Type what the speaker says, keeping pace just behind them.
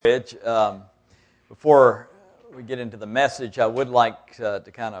Stonebridge. Before we get into the message, I would like to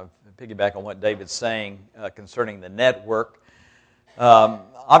kind of piggyback on what David's saying concerning the network.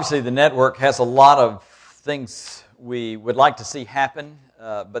 Obviously, the network has a lot of things we would like to see happen,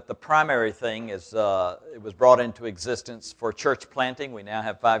 but the primary thing is it was brought into existence for church planting. We now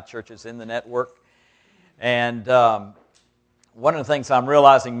have 5 churches in the network. And one of the things I'm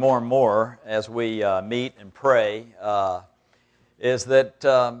realizing more and more as we meet and pray is that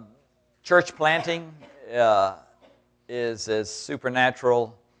church planting is as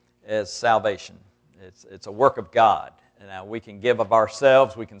supernatural as salvation. It's a work of God. Now, we can give of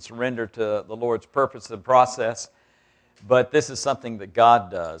ourselves, we can surrender to the Lord's purpose and process, but this is something that God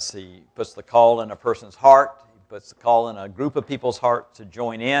does. He puts the call in a person's heart, He puts the call in a group of people's heart to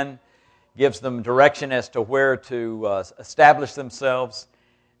join in, gives them direction as to where to establish themselves,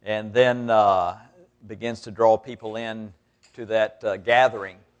 and then begins to draw people in to that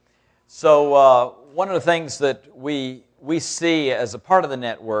gathering. So one of the things that we see as a part of the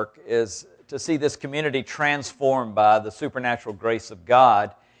network is to see this community transformed by the supernatural grace of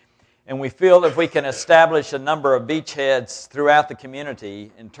God. And we feel if we can establish a number of beachheads throughout the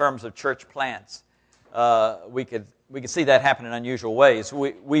community in terms of church plants, we could see that happen in unusual ways.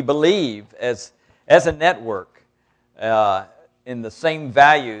 We believe as a network in the same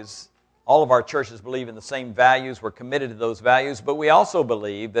values. All of our churches believe in the same values. We're committed to those values. But we also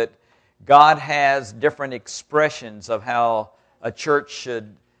believe that God has different expressions of how a church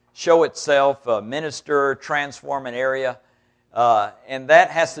should show itself, minister, transform an area. And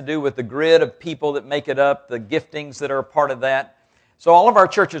that has to do with the grid of people that make it up, the giftings that are a part of that. So all of our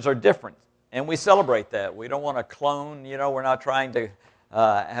churches are different, and we celebrate that. We don't want to clone, we're not trying to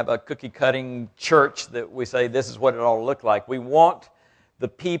have a cookie-cutting church that we say this is what it ought to look like. We want the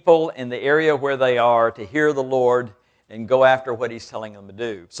people in the area where they are to hear the Lord and go after what He's telling them to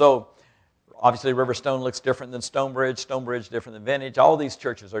do. So obviously, Riverstone looks different than Stonebridge. Stonebridge different than Vintage. All these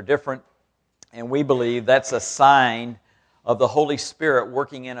churches are different, and we believe that's a sign of the Holy Spirit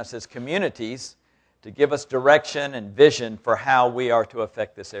working in us as communities to give us direction and vision for how we are to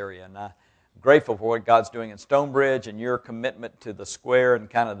affect this area. And I'm grateful for what God's doing in Stonebridge and your commitment to the square and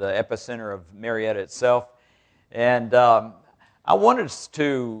kind of the epicenter of Marietta itself. And I wanted us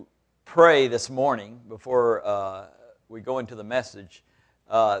to pray this morning before we go into the message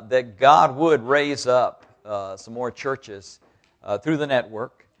that God would raise up some more churches through the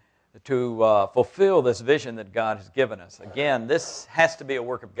network to fulfill this vision that God has given us. Again, this has to be a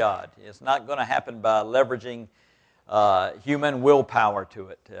work of God. It's not going to happen by leveraging human willpower to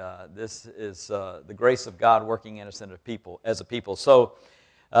it. This is the grace of God working in us as a people. So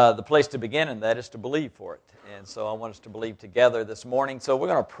the place to begin in that is to believe for it. And so I want us to believe together this morning. So we're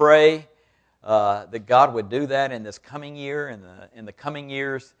going to pray that God would do that in this coming year, in the coming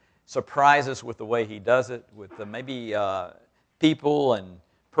years, surprise us with the way He does it, with maybe people and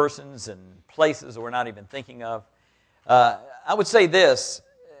persons and places that we're not even thinking of. I would say this,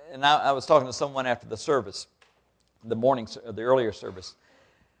 and I was talking to someone after the service, the earlier service,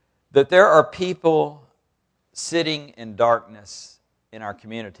 that there are people sitting in darkness in our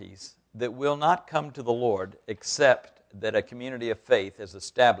communities that will not come to the Lord except that a community of faith is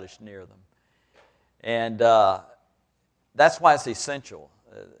established near them. And that's why it's essential.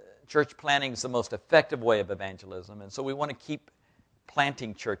 Church planting is the most effective way of evangelism, and so we want to keep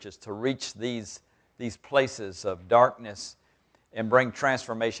planting churches to reach these places of darkness and bring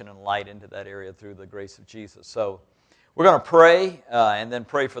transformation and light into that area through the grace of Jesus. So we're going to pray and then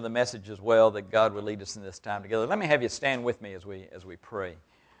pray for the message as well, that God would lead us in this time together. Let me have you stand with me as we pray.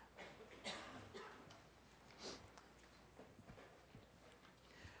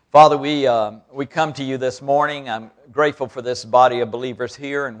 Father, we come to you this morning. I'm grateful for this body of believers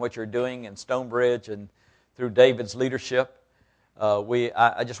here and what you're doing in Stonebridge and through David's leadership.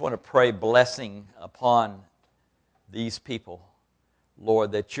 I just want to pray blessing upon these people,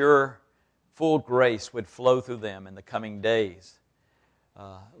 Lord, that your full grace would flow through them in the coming days.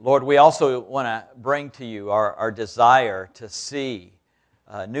 Lord, we also want to bring to you our desire to see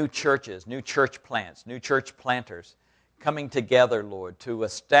new churches, new church plants, new church planters coming together, Lord, to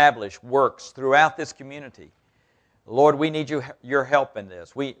establish works throughout this community. Lord, we need your help in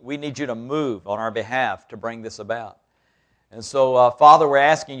this. We need you to move on our behalf to bring this about. And so, Father, we're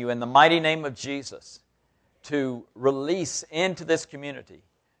asking you in the mighty name of Jesus to release into this community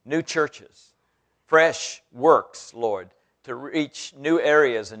new churches, fresh works, Lord, to reach new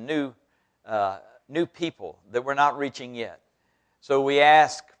areas and new people that we're not reaching yet. So we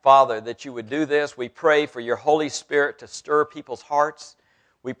ask, Father, that you would do this. We pray for your Holy Spirit to stir people's hearts.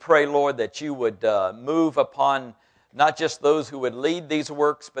 We pray, Lord, that you would move upon not just those who would lead these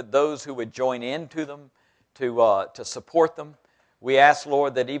works, but those who would join into them to support them. We ask,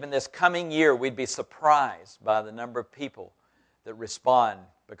 Lord, that even this coming year we'd be surprised by the number of people that respond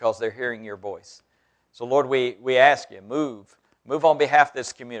because they're hearing your voice. So, Lord, we ask you, move on behalf of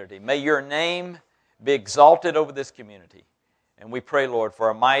this community. May your name be exalted over this community. And we pray, Lord, for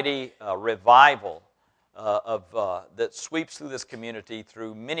a mighty revival that sweeps through this community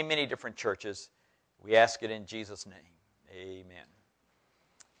through many, many different churches. We ask it in Jesus' name. Amen.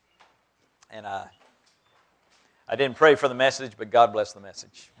 And I didn't pray for the message, but God bless the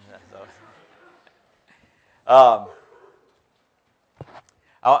message.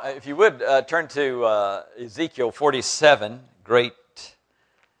 If you would, turn to Ezekiel 47, great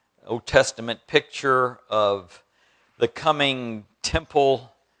Old Testament picture of the coming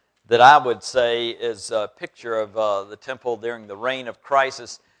temple that I would say is a picture of the temple during the reign of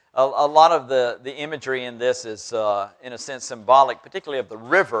Christ. A lot of the imagery in this is, in a sense, symbolic, particularly of the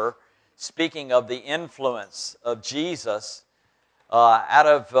river, speaking of the influence of Jesus out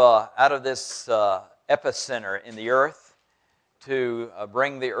of this epicenter in the earth to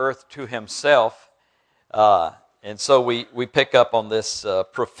bring the earth to himself. And so we pick up on this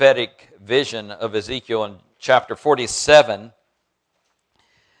prophetic vision of Ezekiel in chapter 47,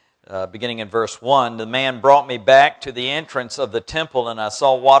 beginning in verse 1. The man brought me back to the entrance of the temple, and I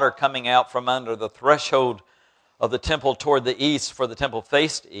saw water coming out from under the threshold of the temple toward the east, for the temple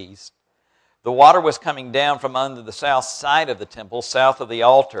faced east. The water was coming down from under the south side of the temple, south of the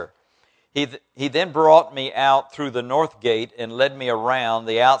altar. He then brought me out through the north gate and led me around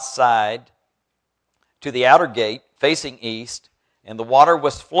the outside to the outer gate facing east, and the water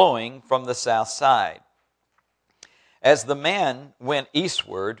was flowing from the south side. As the man went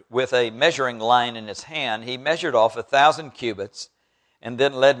eastward with a measuring line in his hand, he measured off 1,000 cubits and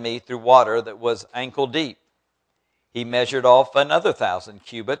then led me through water that was ankle deep. He measured off another 1,000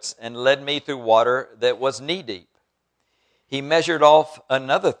 cubits and led me through water that was knee deep. He measured off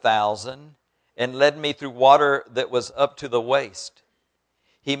another 1,000 and led me through water that was up to the waist.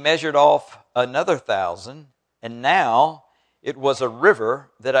 He measured off another 1,000, and now it was a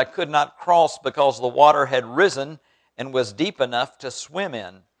river that I could not cross because the water had risen and was deep enough to swim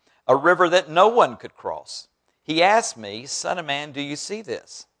in, a river that no one could cross. He asked me, "Son of man, do you see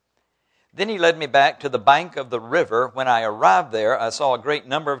this?" Then he led me back to the bank of the river. When I arrived there, I saw a great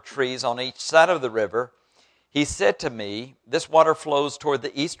number of trees on each side of the river. He said to me, "This water flows toward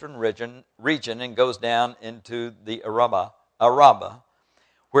the eastern region and goes down into the Araba,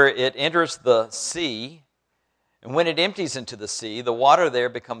 where it enters the sea. And when it empties into the sea, the water there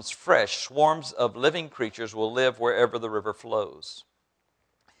becomes fresh. Swarms of living creatures will live wherever the river flows."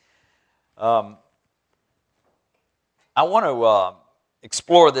 I want to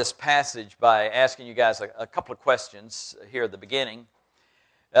explore this passage by asking you guys a couple of questions here at the beginning.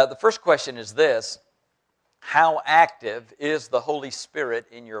 The first question is this: how active is the Holy Spirit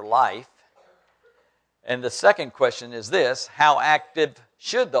in your life? And the second question is this: how active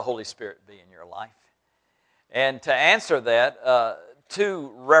should the Holy Spirit be in your life? And to answer that,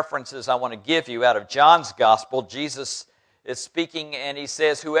 two references I want to give you out of John's Gospel. Jesus is speaking and he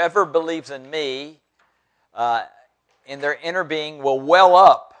says, "Whoever believes in me, in their inner being will well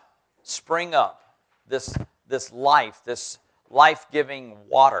up, spring up, this life-giving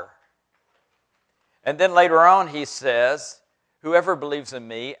water." And then later on he says, "Whoever believes in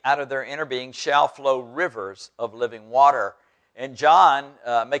me, out of their inner being shall flow rivers of living water." And John,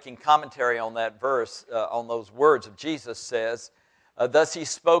 making commentary on that verse, on those words of Jesus, says, "Thus he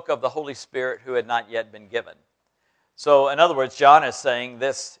spoke of the Holy Spirit who had not yet been given." So in other words, John is saying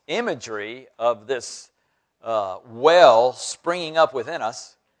this imagery of this well springing up within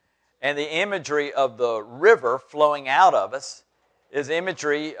us, and the imagery of the river flowing out of us is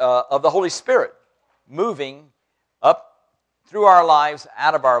imagery of the Holy Spirit moving up through our lives,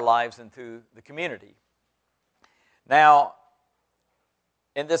 out of our lives, and through the community. Now,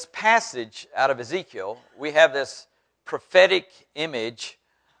 in this passage out of Ezekiel, we have this prophetic image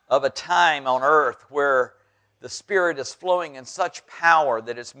of a time on earth where the Spirit is flowing in such power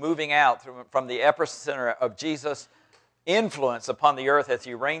that it's moving out from the epicenter of Jesus' influence upon the earth as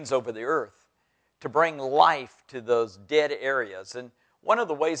he reigns over the earth to bring life to those dead areas. And one of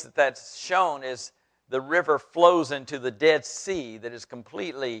the ways that that's shown is the river flows into the Dead Sea that is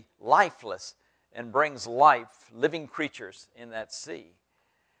completely lifeless and brings life, living creatures in that sea.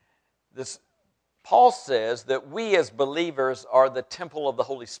 Paul says that we as believers are the temple of the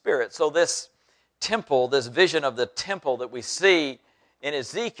Holy Spirit. So this temple, this vision of the temple that we see in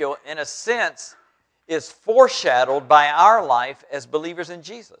Ezekiel, in a sense, is foreshadowed by our life as believers in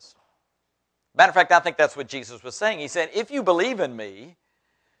Jesus. Matter of fact, I think that's what Jesus was saying. He said, if you believe in me,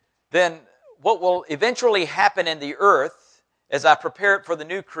 then what will eventually happen in the earth as I prepare it for the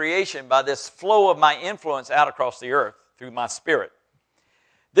new creation by this flow of my influence out across the earth through my Spirit.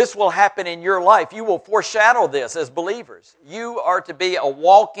 This will happen in your life. You will foreshadow this as believers. You are to be a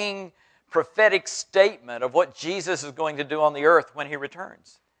walking prophetic statement of what Jesus is going to do on the earth when He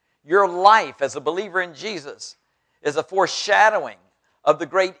returns. Your life as a believer in Jesus is a foreshadowing of the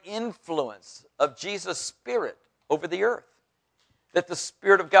great influence of Jesus' Spirit over the earth. That the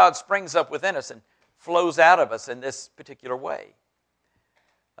Spirit of God springs up within us and flows out of us in this particular way.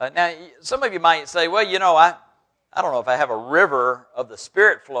 Now, some of you might say, well, I don't know if I have a river of the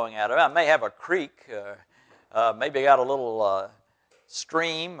Spirit flowing out of it. I may have a creek. Maybe I got a little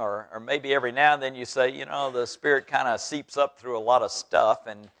stream, or maybe every now and then you say, the Spirit kind of seeps up through a lot of stuff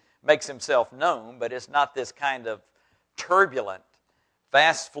and makes Himself known, but it's not this kind of turbulent,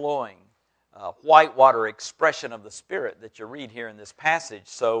 fast-flowing, whitewater expression of the Spirit that you read here in this passage.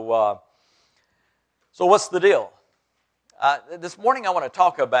 So what's the deal? This morning I want to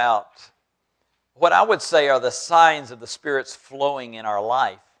talk about what I would say are the signs of the Spirit's flowing in our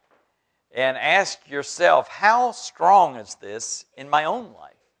life. And ask yourself, how strong is this in my own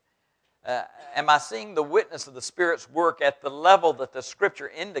life? Am I seeing the witness of the Spirit's work at the level that the Scripture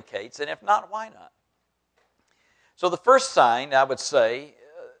indicates? And if not, why not? So the first sign, I would say,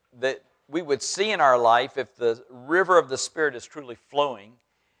 that we would see in our life if the river of the Spirit is truly flowing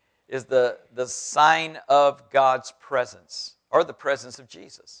is the sign of God's presence, or the presence of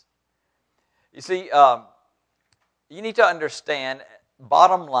Jesus. You see, you need to understand,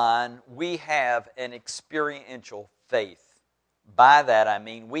 bottom line, we have an experiential faith. By that I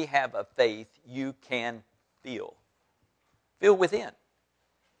mean we have a faith you can feel. Feel within.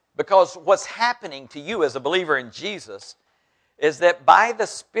 Because what's happening to you as a believer in Jesus is that by the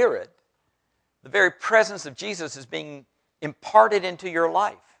Spirit, the very presence of Jesus is being imparted into your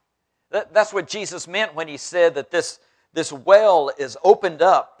life. That's what Jesus meant when He said that this well is opened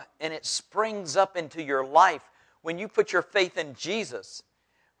up and it springs up into your life when you put your faith in Jesus.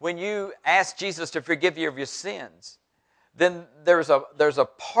 When you ask Jesus to forgive you of your sins, then there's a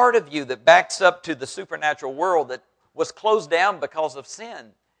part of you that backs up to the supernatural world that was closed down because of sin.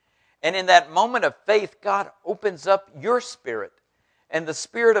 And in that moment of faith, God opens up your spirit. And the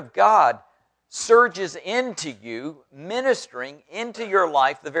Spirit of God surges into you, ministering into your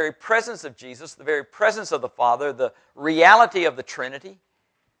life the very presence of Jesus, the very presence of the Father, the reality of the Trinity.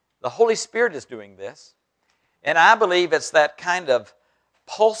 The Holy Spirit is doing this. And I believe it's that kind of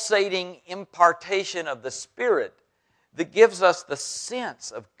pulsating impartation of the Spirit that gives us the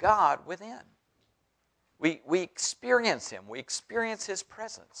sense of God within. We experience Him. We experience His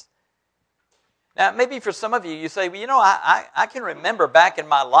presence. Now, maybe for some of you, you say, well, I can remember back in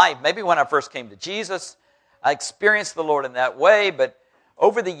my life, maybe when I first came to Jesus, I experienced the Lord in that way, but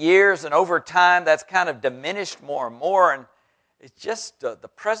over the years and over time, that's kind of diminished more and more, and it's just the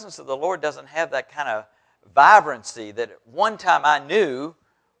presence of the Lord doesn't have that kind of vibrancy that at one time I knew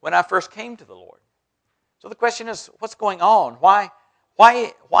when I first came to the Lord. So the question is, what's going on? Why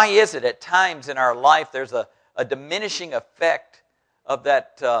is it at times in our life there's a diminishing effect of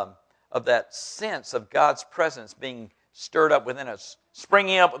that sense of God's presence being stirred up within us,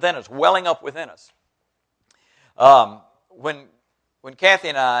 springing up within us, welling up within us? When Kathy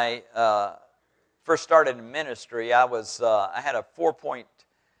and I first started in ministry, I had a 4-point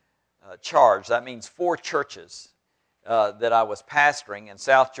charge. That means 4 churches that I was pastoring in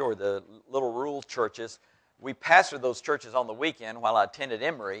South Georgia, the little rural churches. We pastored those churches on the weekend while I attended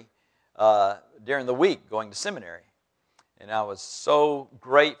Emory during the week going to seminary. And I was so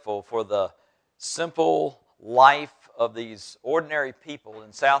grateful for the simple life of these ordinary people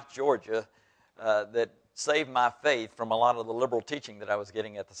in South Georgia that saved my faith from a lot of the liberal teaching that I was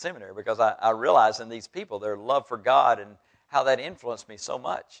getting at the seminary, because I realized in these people their love for God and how that influenced me so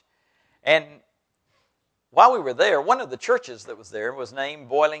much. And while we were there, one of the churches that was there was named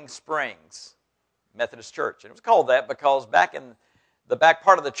Boiling Springs Methodist Church. And it was called that because back in the back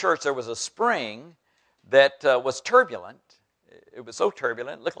part of the church there was a spring that was turbulent. It was so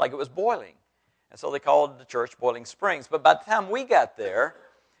turbulent, it looked like it was boiling. And so they called the church Boiling Springs. But by the time we got there,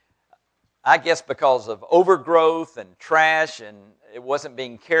 I guess because of overgrowth and trash and it wasn't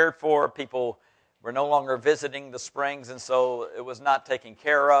being cared for, people were no longer visiting the springs, and so it was not taken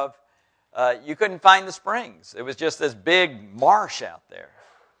care of. You couldn't find the springs. It was just this big marsh out there.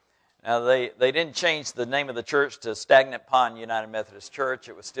 Now, they didn't change the name of the church to Stagnant Pond United Methodist Church.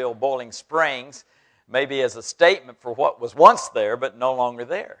 It was still Boiling Springs, maybe as a statement for what was once there but no longer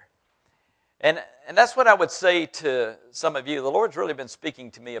there. And that's what I would say to some of you. The Lord's really been speaking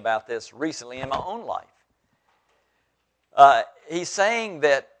to me about this recently in my own life. He's saying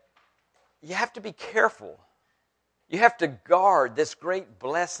that you have to be careful. You have to guard this great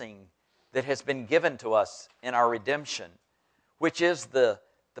blessing that has been given to us in our redemption, which is the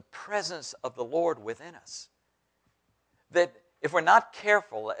presence of the Lord within us. That if we're not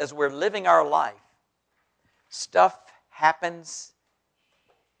careful as we're living our life, stuff happens.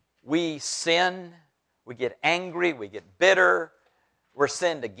 We sin, we get angry, we get bitter, we're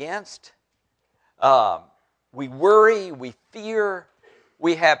sinned against. We worry, we fear,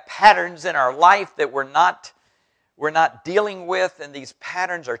 we have patterns in our life that we're not dealing with, and these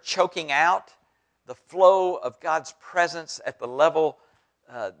patterns are choking out the flow of God's presence at the level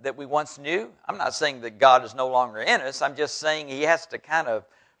that we once knew. I'm not saying that God is no longer in us. I'm just saying He has to kind of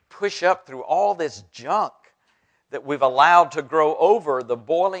push up through all this junk that we've allowed to grow over the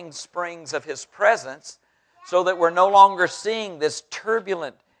boiling springs of His presence, so that we're no longer seeing this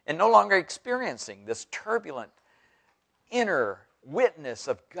turbulent and no longer experiencing this turbulent inner witness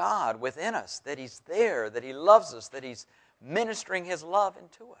of God within us, that He's there, that He loves us, that He's ministering His love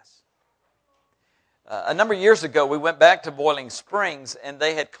into us. A number of years ago, we went back to Boiling Springs, and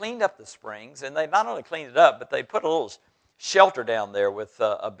they had cleaned up the springs, and they not only cleaned it up, but they put a little shelter down there with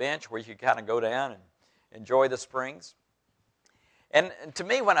a bench where you could kind of go down and enjoy the springs. And to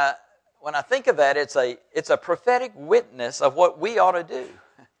me, when I think of that, it's a prophetic witness of what we ought to do.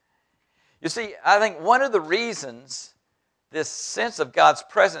 You see, I think one of the reasons this sense of God's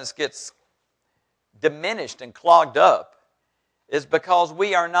presence gets diminished and clogged up is because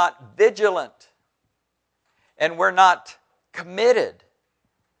we are not vigilant and we're not committed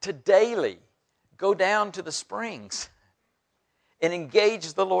to daily go down to the springs and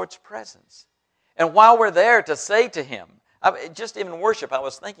engage the Lord's presence. And while we're there, to say to Him, just even worship, I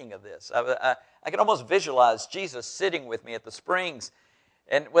was thinking of this. I can almost visualize Jesus sitting with me at the springs,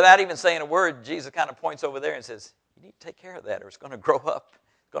 and without even saying a word, Jesus kind of points over there and says, "You need to take care of that, or it's going to grow up.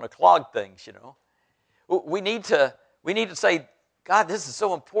 It's going to clog things, you know." We need to say, "God, this is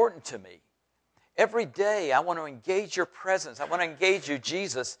so important to me. Every day I want to engage Your presence. I want to engage You,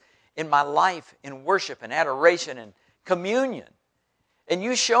 Jesus, in my life, in worship and adoration and communion. And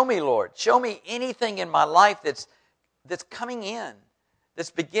You show me, Lord, show me anything in my life that's coming in,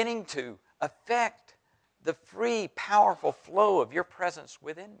 that's beginning to affect the free, powerful flow of Your presence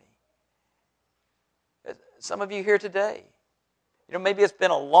within me." Some of you here today, maybe it's been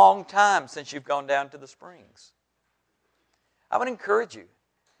a long time since you've gone down to the springs. I would encourage you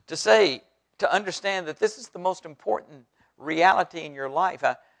to understand that this is the most important reality in your life.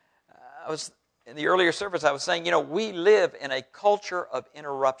 I was in the earlier service, I was saying, we live in a culture of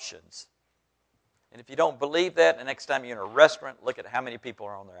interruptions. And if you don't believe that, the next time you're in a restaurant, look at how many people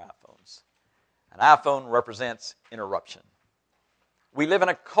are on their iPhones. An iPhone represents interruption. We live in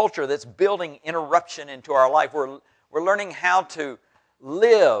a culture that's building interruption into our life. We're learning how to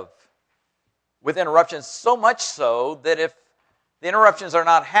live with interruptions, so much so that if the interruptions are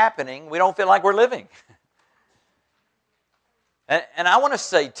not happening, we don't feel like we're living. And I want to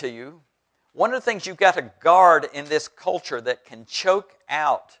say to you, one of the things you've got to guard in this culture that can choke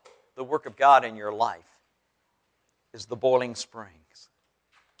out the work of God in your life is the boiling springs.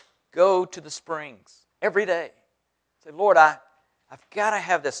 Go to the springs every day. Say, "Lord, I've got to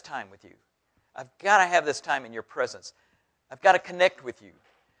have this time with You. I've got to have this time in Your presence. I've got to connect with You.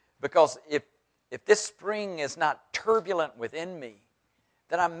 Because if this spring is not turbulent within me,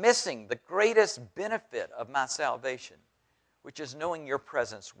 then I'm missing the greatest benefit of my salvation, which is knowing Your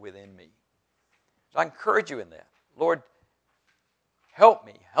presence within me." So I encourage you in that. Lord, help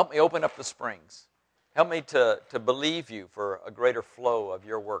me. Help me open up the springs. Help me to believe You for a greater flow of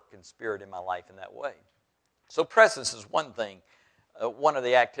Your work and Spirit in my life in that way. So presence is one thing, one of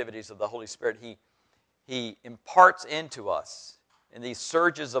the activities of the Holy Spirit. He imparts into us in these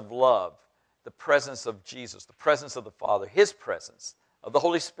surges of love the presence of Jesus, the presence of the Father, His presence, of the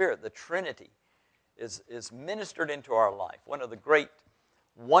Holy Spirit. The Trinity is ministered into our life. One of the great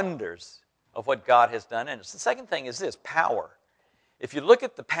wonders of what God has done in us. The second thing is this, power. If you look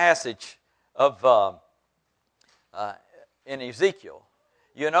at the passage of in Ezekiel,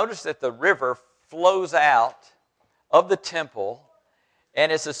 you notice that the river flows out of the temple, and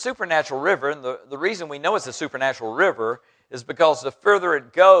it's a supernatural river. And the reason we know it's a supernatural river is because the further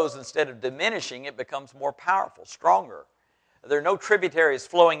it goes, instead of diminishing, it becomes more powerful, stronger. There are no tributaries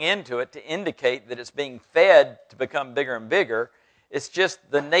flowing into it to indicate that it's being fed to become bigger and bigger. It's just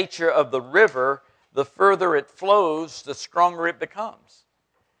the nature of the river. The further it flows, the stronger it becomes.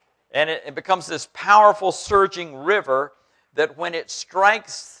 And it becomes this powerful surging river that when it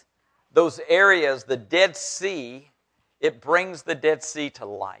strikes those areas, the Dead Sea, it brings the Dead Sea to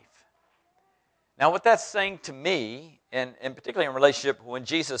life. Now, what that's saying to me, and particularly in relationship when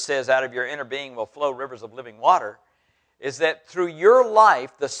Jesus says, out of your inner being will flow rivers of living water, is that through your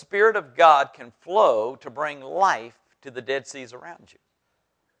life, the Spirit of God can flow to bring life to the dead seas around you.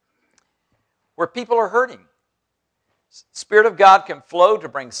 Where people are hurting, Spirit of God can flow to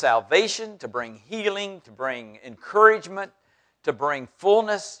bring salvation, to bring healing, to bring encouragement, to bring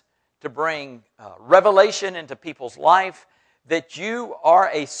fullness, to bring revelation into people's life, that you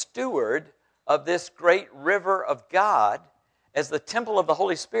are a steward of this great river of God as the temple of the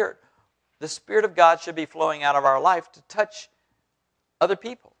Holy Spirit. The Spirit of God should be flowing out of our life to touch other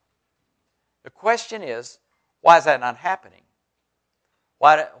people. The question is, why is that not happening?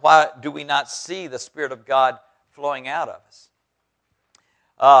 Why do we not see the Spirit of God flowing out of us?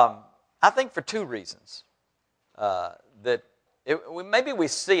 I think for two reasons. Maybe we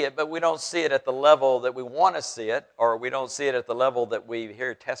see it, but we don't see it at the level that we want to see it, or we don't see it at the level that we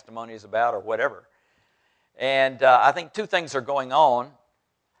hear testimonies about, or whatever. And I think two things are going on.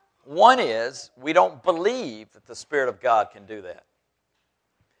 One is, we don't believe that the Spirit of God can do that.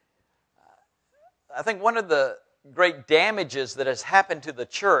 I think one of the great damages that has happened to the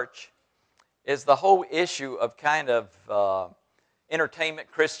church is the whole issue of kind of entertainment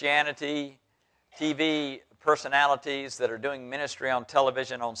Christianity, TV personalities that are doing ministry on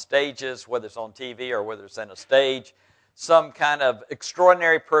television, on stages, whether it's on TV or whether it's on a stage, some kind of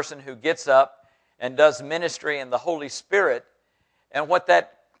extraordinary person who gets up and does ministry in the Holy Spirit. And what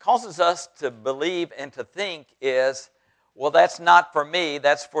that causes us to believe and to think is, well, that's not for me,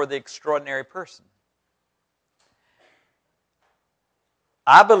 that's for the extraordinary person.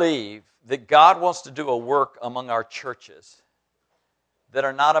 I believe that God wants to do a work among our churches that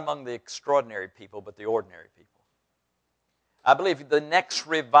are not among the extraordinary people, but the ordinary people. I believe the next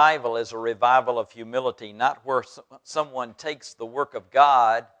revival is a revival of humility, not where someone takes the work of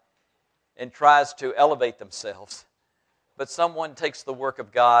God and tries to elevate themselves, but someone takes the work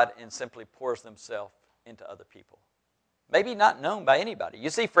of God and simply pours themselves into other people. Maybe not known by anybody. You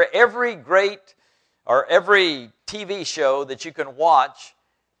see, for every great or every TV show that you can watch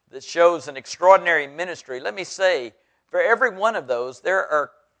that shows an extraordinary ministry, let me say, for every one of those, there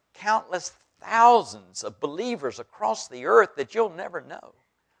are countless thousands of believers across the earth that you'll never know.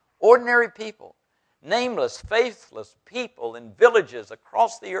 Ordinary people, nameless, faithless people in villages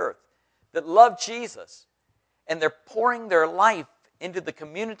across the earth that love Jesus, and they're pouring their life into the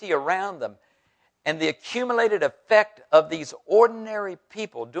community around them. And the accumulated effect of these ordinary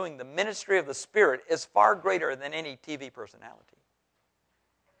people doing the ministry of the Spirit is far greater than any TV personality.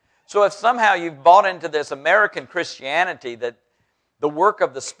 So if somehow you've bought into this American Christianity that the work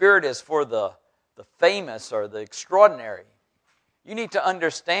of the Spirit is for the famous or the extraordinary, you need to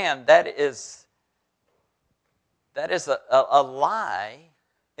understand that is a lie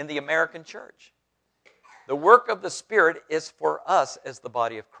in the American church. The work of the Spirit is for us as the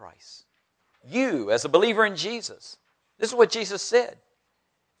body of Christ. You, as a believer in Jesus. This is what Jesus said.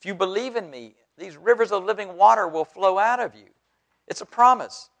 If you believe in me, these rivers of living water will flow out of you. It's a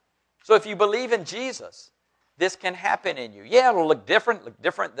promise. So if you believe in Jesus, this can happen in you. Yeah, it'll look different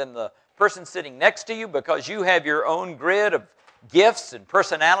than the person sitting next to you because you have your own grid of gifts and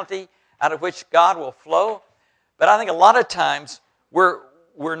personality out of which God will flow. But I think a lot of times we're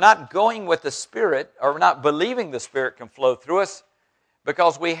not going with the Spirit, or we're not believing the Spirit can flow through us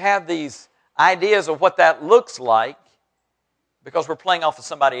because we have these ideas of what that looks like because we're playing off of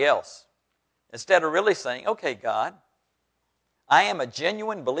somebody else. Instead of really saying, okay, God, I am a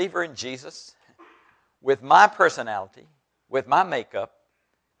genuine believer in Jesus with my personality, with my makeup.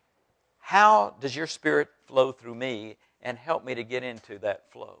 How does your Spirit flow through me and help me to get into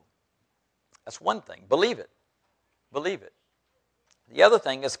that flow? That's one thing. Believe it. Believe it. The other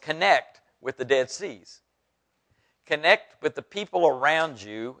thing is connect with the dead seas. Connect with the people around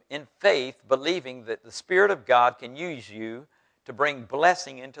you in faith, believing that the Spirit of God can use you to bring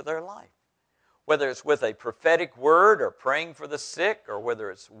blessing into their life. Whether it's with a prophetic word or praying for the sick, or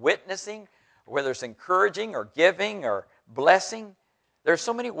whether it's witnessing, or whether it's encouraging or giving or blessing. There are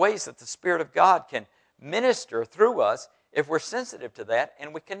so many ways that the Spirit of God can minister through us if we're sensitive to that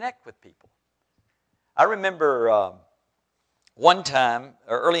and we connect with people. I remember one time,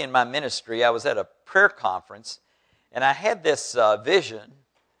 early in my ministry, I was at a prayer conference, and I had this vision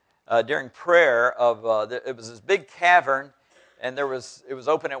during prayer of, it was this big cavern, and it was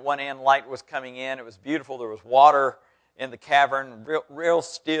open at one end, light was coming in, it was beautiful, there was water in the cavern, real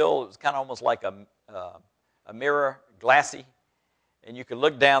still, it was kind of almost like a mirror, glassy, and you could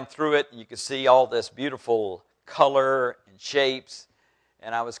look down through it, and you could see all this beautiful color and shapes,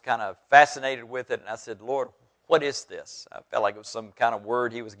 and I was kind of fascinated with it, and I said, Lord, what is this? I felt like it was some kind of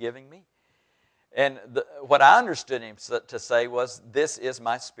word he was giving me. And what I understood him to say was, this is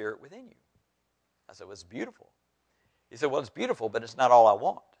my spirit within you. I said, well, it's beautiful. He said, well, it's beautiful, but it's not all I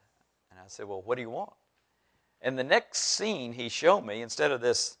want. And I said, well, what do you want? And the next scene he showed me, instead of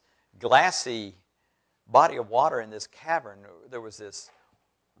this glassy body of water in this cavern, there was this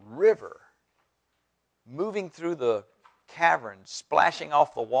river moving through the cavern, splashing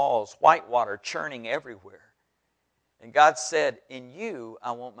off the walls, white water churning everywhere. And God said, in you,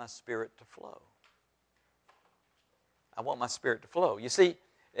 I want my spirit to flow. I want my spirit to flow. You see,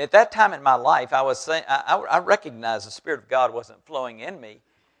 at that time in my life, I was saying, I recognized the Spirit of God wasn't flowing in me.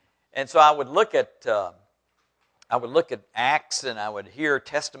 And so I would look at Acts, and I would hear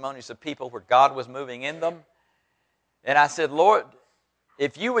testimonies of people where God was moving in them. And I said, Lord,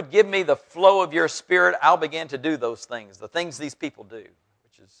 if you would give me the flow of your Spirit, I'll begin to do those things, the things these people do,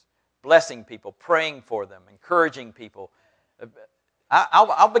 which is blessing people, praying for them, encouraging people.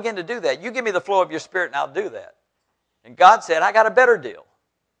 I'll begin to do that. You give me the flow of your Spirit, and I'll do that. And God said, I got a better deal.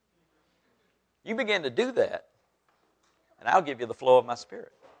 You begin to do that, and I'll give you the flow of my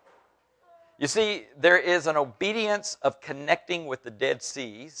Spirit. You see, there is an obedience of connecting with the Dead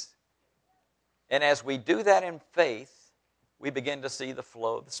Seas, and as we do that in faith, we begin to see the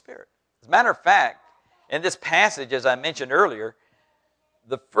flow of the Spirit. As a matter of fact, in this passage, as I mentioned earlier,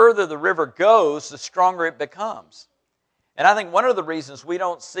 the further the river goes, the stronger it becomes. And I think one of the reasons we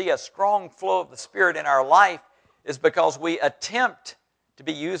don't see a strong flow of the Spirit in our life is because we attempt to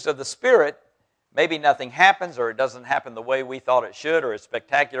be used of the Spirit. Maybe nothing happens, or it doesn't happen the way we thought it should, or as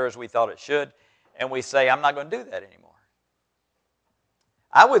spectacular as we thought it should, and we say, I'm not going to do that anymore.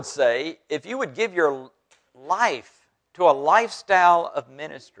 I would say, if you would give your life to a lifestyle of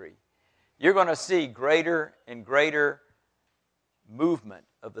ministry, you're going to see greater and greater movement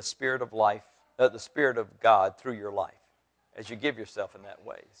of the Spirit of life, the Spirit of God through your life as you give yourself in that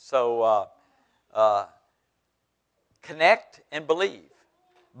way. So, connect and believe.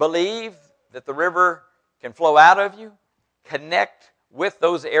 Believe that the river can flow out of you. Connect with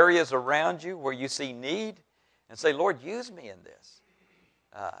those areas around you where you see need and say, Lord, use me in this.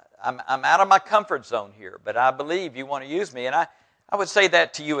 I'm out of my comfort zone here, but I believe you want to use me. And I would say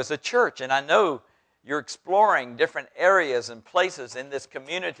that to you as a church, and I know you're exploring different areas and places in this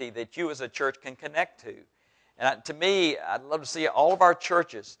community that you as a church can connect to. And to me, I'd love to see all of our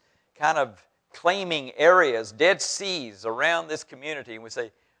churches kind of claiming areas, dead seas around this community, and we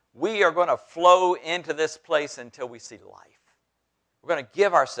say, we are going to flow into this place until we see life. We're going to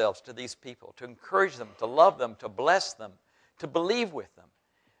give ourselves to these people, to encourage them, to love them, to bless them, to believe with them,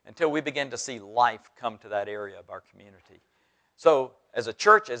 until we begin to see life come to that area of our community. So, as a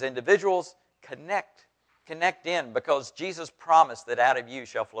church, as individuals, connect in, because Jesus promised that out of you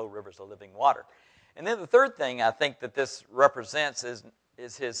shall flow rivers of living water. And then the third thing I think that this represents is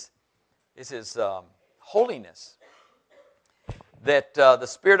His holiness. That the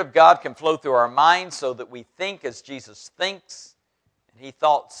Spirit of God can flow through our minds so that we think as Jesus thinks, and He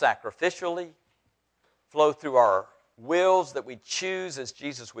thought sacrificially. Flow through our wills that we choose as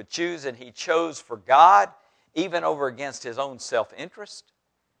Jesus would choose, and He chose for God, even over against His own self-interest.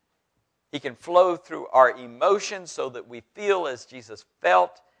 He can flow through our emotions so that we feel as Jesus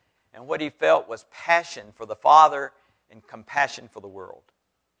felt, and what He felt was passion for the Father and compassion for the world.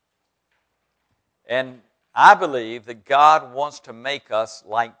 And I believe that God wants to make us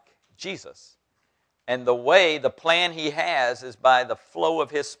like Jesus. And the plan He has is by the flow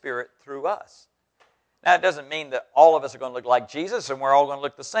of His Spirit through us. Now, it doesn't mean that all of us are going to look like Jesus and we're all going to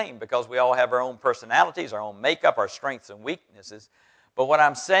look the same, because we all have our own personalities, our own makeup, our strengths and weaknesses. But what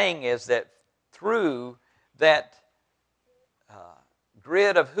I'm saying is that through that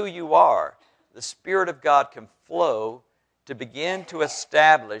grid of who you are, the Spirit of God can flow to begin to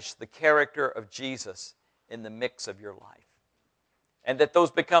establish the character of Jesus in the mix of your life. And that those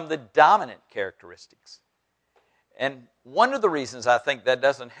become the dominant characteristics. And one of the reasons I think that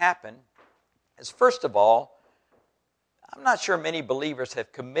doesn't happen is, first of all, I'm not sure many believers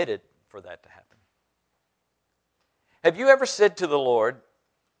have committed for that to happen. Have you ever said to the Lord,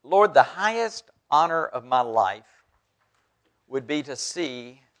 Lord, the highest honor of my life would be to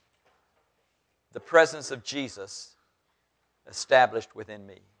see the presence of Jesus established within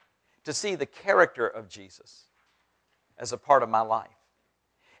me, to see the character of Jesus as a part of my life.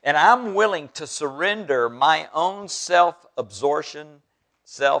 And I'm willing to surrender my own self-absorption,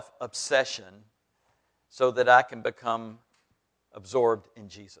 self-obsession, so that I can become absorbed in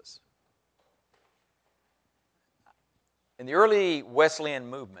Jesus. In the early Wesleyan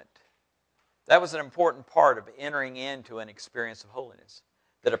movement, that was an important part of entering into an experience of holiness.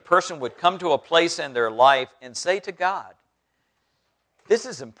 that a person would come to a place in their life and say to God, this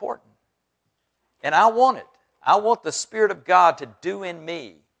is important, and I want it. I want the Spirit of God to do in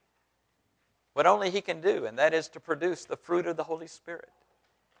me what only He can do, and that is to produce the fruit of the Holy Spirit.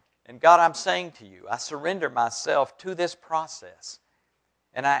 And God, I'm saying to you, I surrender myself to this process,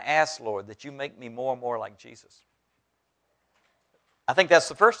 and I ask, Lord, that you make me more and more like Jesus. I think that's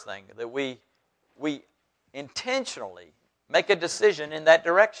the first thing, that we intentionally make a decision in that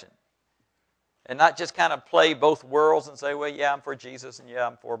direction. And not just kind of play both worlds and say, well, yeah, I'm for Jesus and yeah,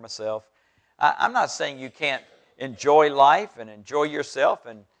 I'm for myself. I'm not saying you can't enjoy life and enjoy yourself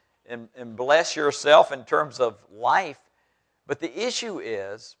and bless yourself in terms of life. But the issue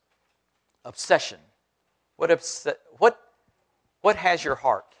is obsession. What has your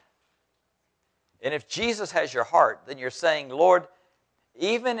heart? And if Jesus has your heart, then you're saying, Lord,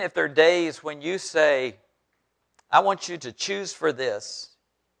 even if there are days when you say, I want you to choose for this,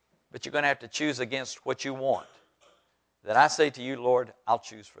 but you're going to have to choose against what you want, then I say to you, Lord, I'll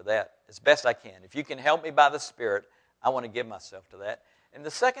choose for that as best I can. If you can help me by the Spirit, I want to give myself to that. And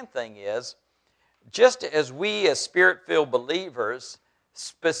the second thing is, just as we as Spirit-filled believers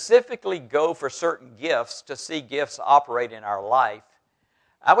specifically go for certain gifts to see gifts operate in our life,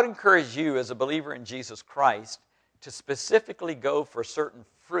 I would encourage you as a believer in Jesus Christ to specifically go for certain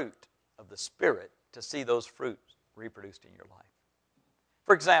fruit of the Spirit to see those fruits reproduced in your life.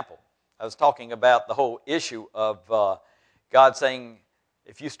 For example, I was talking about the whole issue of God saying,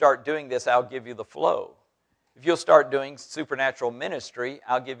 if you start doing this, I'll give you the flow. If you'll start doing supernatural ministry,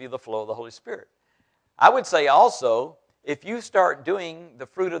 I'll give you the flow of the Holy Spirit. I would say also, if you start doing the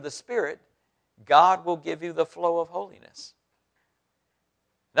fruit of the Spirit, God will give you the flow of holiness.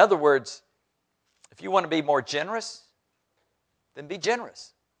 In other words, if you want to be more generous, then be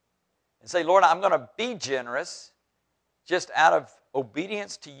generous. And say, Lord, I'm going to be generous just out of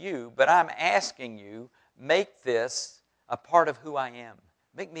obedience to you, but I'm asking you, make this a part of who I am.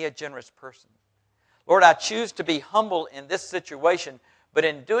 Make me a generous person. Lord, I choose to be humble in this situation, but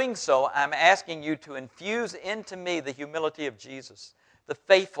in doing so, I'm asking you to infuse into me the humility of Jesus, the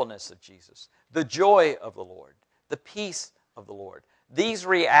faithfulness of Jesus, the joy of the Lord, the peace of the Lord. These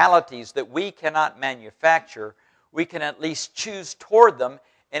realities that we cannot manufacture, we can at least choose toward them,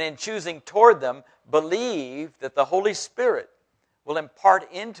 and in choosing toward them, believe that the Holy Spirit will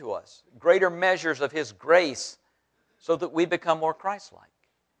impart into us greater measures of His grace so that we become more Christ-like.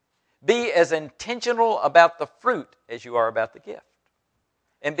 Be as intentional about the fruit as you are about the gift.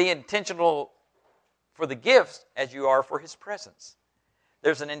 And be intentional for the gifts as you are for His presence.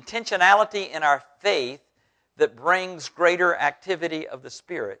 There's an intentionality in our faith that brings greater activity of the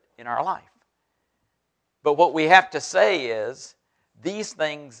Spirit in our life. But what we have to say is, these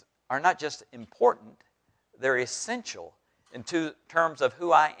things are not just important, they're essential in terms of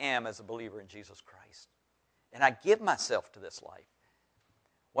who I am as a believer in Jesus Christ. And I give myself to this life.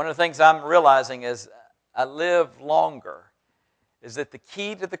 One of the things I'm realizing as I live longer is that the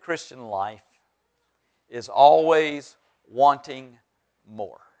key to the Christian life is always wanting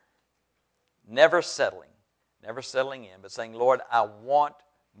more. Never settling in, but saying, Lord, I want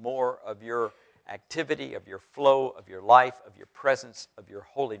more of your activity, of your flow, of your life, of your presence, of your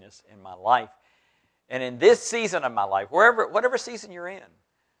holiness in my life. And in this season of my life, whatever season you're in,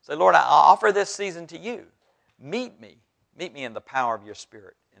 say, Lord, I offer this season to you. Meet me in the power of your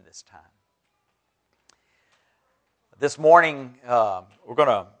Spirit in this time. This morning, we're going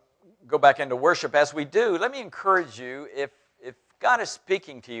to go back into worship. As we do, let me encourage you, if God is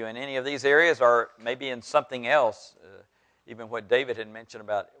speaking to you in any of these areas or maybe in something else, even what David had mentioned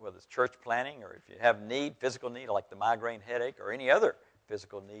about whether it's church planning or if you have need, physical need like the migraine headache or any other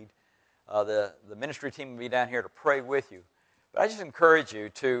physical need, the ministry team will be down here to pray with you. But I just encourage you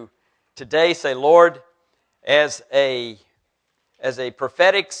to today say, Lord, as a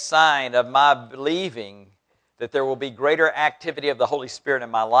prophetic sign of my believing that there will be greater activity of the Holy Spirit in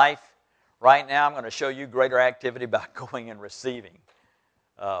my life, right now I'm going to show you greater activity by going and receiving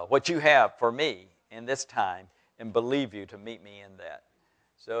what you have for me in this time and believe you to meet me in that.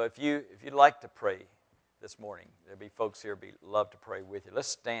 So if you'd like to pray this morning, there'll be folks here who'd love to pray with you. Let's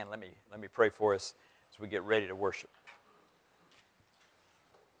stand. Let me pray for us as we get ready to worship.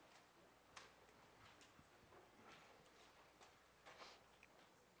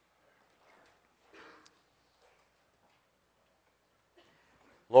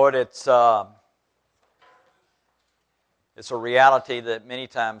 Lord, it's a reality that many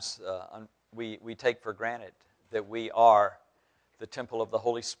times we take for granted, that we are the temple of the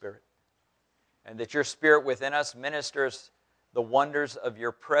Holy Spirit, and that your Spirit within us ministers the wonders of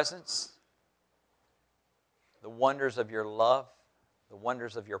your presence, the wonders of your love, the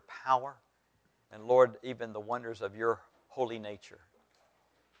wonders of your power, and Lord, even the wonders of your holy nature.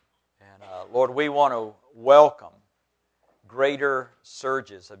 And Lord, we want to welcome greater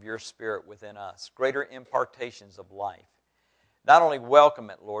surges of your Spirit within us, greater impartations of life. Not only welcome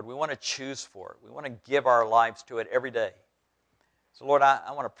it, Lord, we want to choose for it. We want to give our lives to it every day. So, Lord,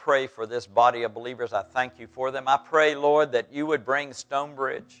 I want to pray for this body of believers. I thank you for them. I pray, Lord, that you would bring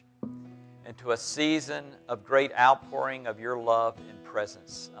Stonebridge into a season of great outpouring of your love and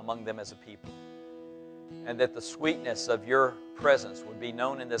presence among them as a people. And that the sweetness of your presence would be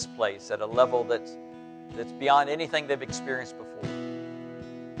known in this place at a level that's beyond anything they've experienced before.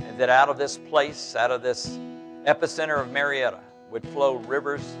 And that out of this place, out of this epicenter of Marietta, would flow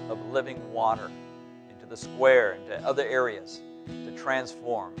rivers of living water into the square, into other areas to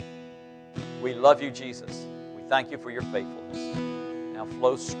transform. We love you, Jesus. We thank you for your faithfulness. Now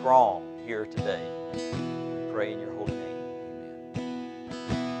flow strong here today. We pray in your holy name.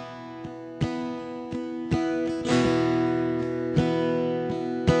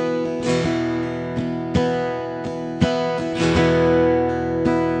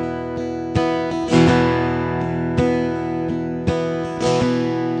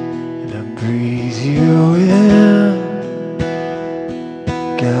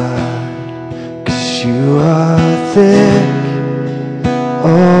 Thick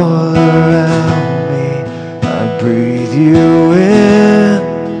all around me, I breathe you